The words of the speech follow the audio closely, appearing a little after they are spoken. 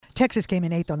Texas came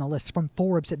in 8th on the list from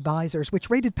Forbes Advisors, which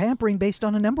rated pampering based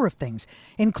on a number of things,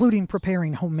 including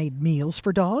preparing homemade meals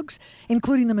for dogs,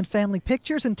 including them in family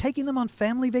pictures, and taking them on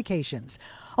family vacations.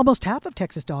 Almost half of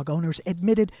Texas dog owners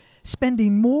admitted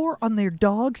spending more on their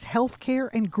dogs' health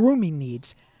care and grooming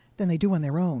needs than they do on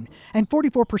their own. And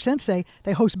 44% say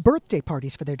they host birthday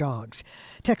parties for their dogs.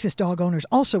 Texas dog owners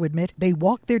also admit they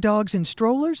walk their dogs in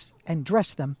strollers and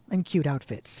dress them in cute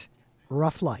outfits.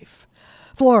 Rough life.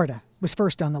 Florida was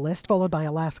first on the list, followed by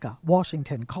Alaska,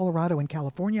 Washington, Colorado, and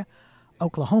California.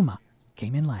 Oklahoma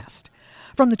came in last.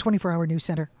 From the 24-Hour News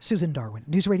Center, Susan Darwin,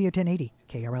 News Radio 1080,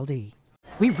 KRLD.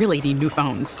 We really need new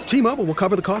phones. T-Mobile will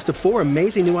cover the cost of 4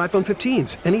 amazing new iPhone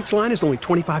 15s, and each line is only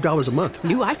 $25 a month.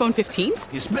 New iPhone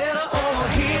 15s? It's better over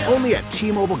here. Only at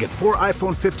T-Mobile, get 4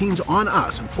 iPhone 15s on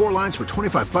us and 4 lines for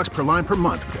 $25 per line per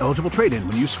month with eligible trade-in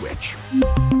when you switch.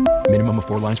 Minimum of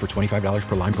 4 lines for $25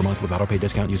 per line per month with autopay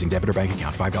discount using debit or bank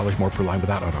account. $5 more per line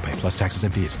without autopay, plus taxes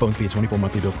and fees. Phone fee at 24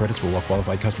 monthly bill credits for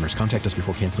well-qualified customers. Contact us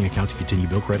before canceling account to continue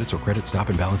bill credits or credit stop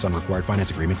and balance on required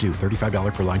finance agreement due.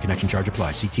 $35 per line connection charge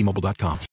applies. See T-Mobile.com.